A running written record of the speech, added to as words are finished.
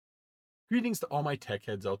Greetings to all my tech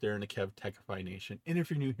heads out there in the KevTechify nation, and if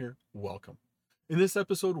you're new here, welcome. In this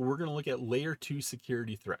episode, we're going to look at Layer 2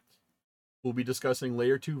 security threats. We'll be discussing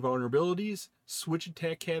Layer 2 vulnerabilities, switch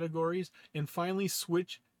attack categories, and finally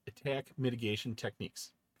switch attack mitigation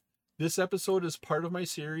techniques. This episode is part of my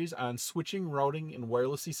series on switching, routing, and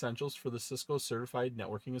wireless essentials for the Cisco Certified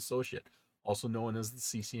Networking Associate, also known as the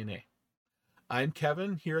CCNA. I'm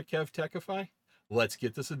Kevin here at KevTechify. Let's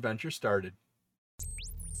get this adventure started.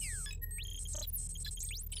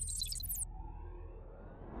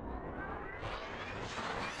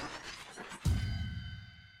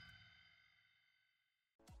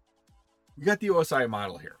 We got the OSI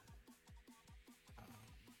model here.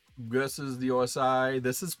 This is the OSI.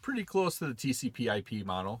 This is pretty close to the TCP/IP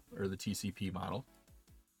model, or the TCP model.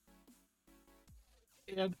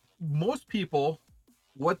 And most people,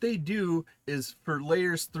 what they do is for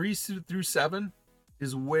layers 3 through 7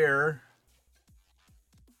 is where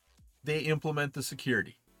they implement the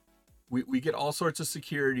security. We get all sorts of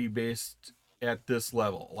security based at this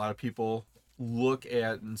level. A lot of people look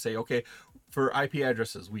at and say, okay, for IP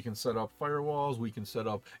addresses, we can set up firewalls, we can set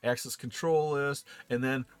up access control lists, and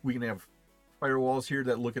then we can have firewalls here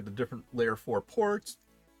that look at the different layer 4 ports.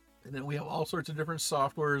 And then we have all sorts of different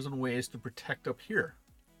softwares and ways to protect up here.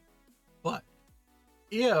 But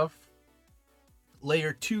if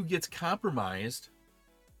layer 2 gets compromised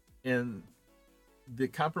and the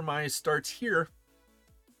compromise starts here,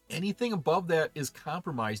 anything above that is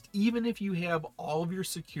compromised, even if you have all of your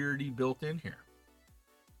security built in here.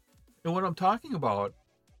 And what I'm talking about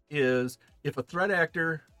is if a threat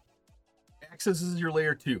actor accesses your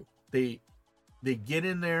layer 2, they get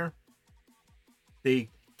in there, they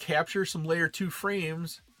capture some layer 2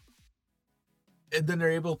 frames, and then they're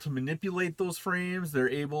able to manipulate those frames, they're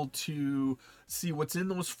able to see what's in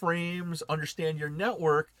those frames, understand your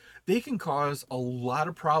network. They can cause a lot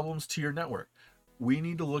of problems to your network. We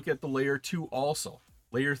need to look at the layer 2 also.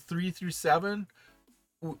 Layer 3 through 7,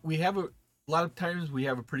 we have a lot of times we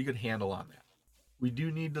have a pretty good handle on that. We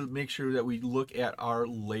do need to make sure that we look at our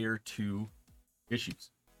layer 2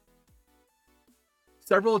 issues.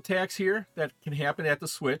 Several attacks here that can happen at the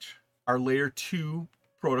switch are layer 2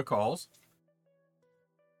 protocols.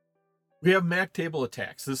 We have MAC table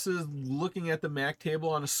attacks. This is looking at the MAC table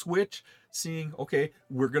on a switch, seeing, okay,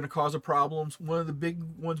 we're going to cause a problem. One of the big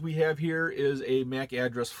ones we have here is a MAC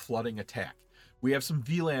address flooding attack. We have some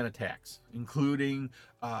VLAN attacks, including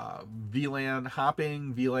VLAN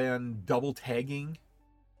hopping, VLAN double tagging.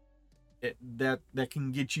 That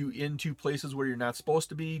can get you into places where you're not supposed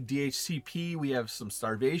to be. DHCP, we have some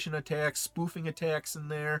starvation attacks, spoofing attacks in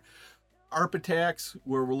there. ARP attacks,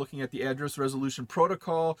 where we're looking at the address resolution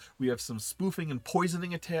protocol. We have some spoofing and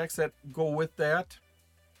poisoning attacks that go with that.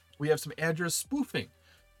 We have some address spoofing,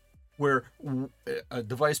 where a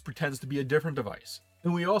device pretends to be a different device.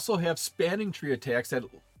 And we also have spanning tree attacks that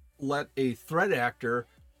let a threat actor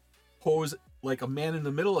pose like a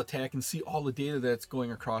man-in-the-middle attack and see all the data that's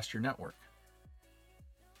going across your network.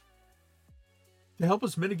 To help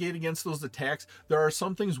us mitigate against those attacks, there are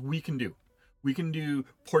some things we can do. We can do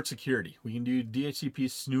port security. We can do DHCP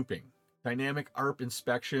snooping, dynamic ARP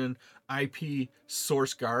inspection, IP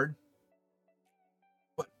source guard.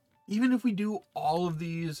 But even if we do all of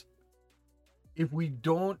these, if we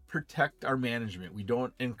don't protect our management, we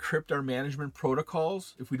don't encrypt our management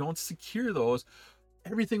protocols, if we don't secure those,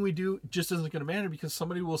 everything we do just isn't going to matter, because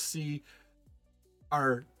somebody will see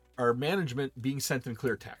our management being sent in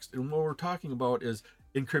clear text. And what we're talking about is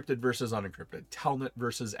encrypted versus unencrypted, telnet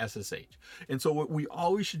versus SSH. And so what we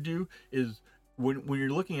always should do is when you're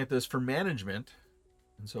looking at this for management,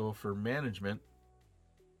 and so for management,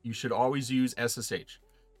 you should always use SSH.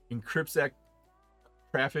 Encrypts that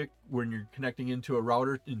traffic when you're connecting into a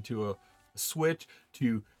router, into a switch,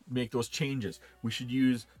 to make those changes. We should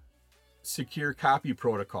use secure copy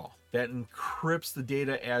protocol that encrypts the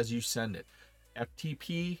data as you send it.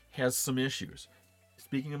 FTP has some issues.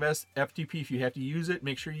 Speaking of FTP, if you have to use it,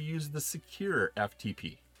 make sure you use the secure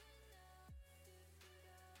FTP.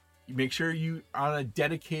 You make sure you are on a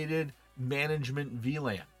dedicated management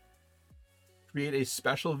VLAN. Create a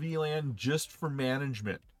special VLAN just for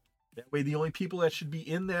management. That way, the only people that should be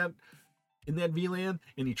in that VLAN,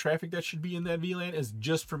 any traffic that should be in that VLAN, is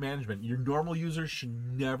just for management. Your normal users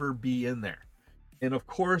should never be in there. And of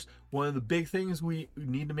course, one of the big things we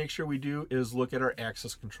need to make sure we do is look at our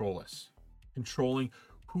access control lists. Controlling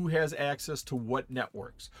who has access to what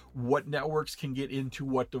networks can get into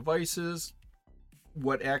what devices,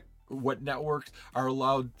 what networks are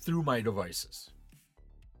allowed through my devices.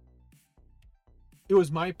 It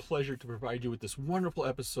was my pleasure to provide you with this wonderful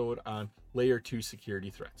episode on Layer 2 security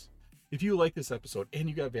threats. If you like this episode and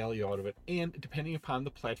you got value out of it, and depending upon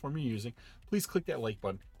the platform you're using, please click that like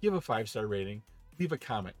button, give a 5-star rating, leave a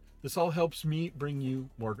comment. This all helps me bring you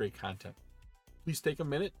more great content. Please take a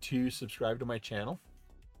minute to subscribe to my channel.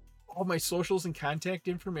 All my socials and contact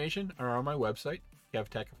information are on my website,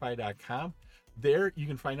 KevTechify.com. There you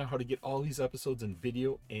can find out how to get all these episodes in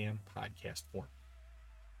video and podcast form.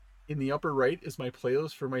 In the upper right is my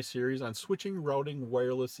playlist for my series on switching, routing,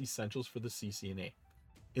 wireless essentials for the CCNA.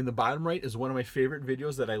 In the bottom right is one of my favorite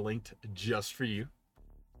videos that I linked just for you.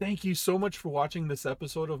 Thank you so much for watching this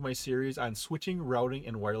episode of my series on switching, routing,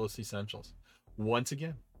 and wireless essentials. Once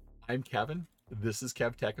again, I'm Kevin. This is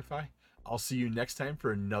KevTechify. I'll see you next time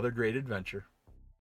for another great adventure.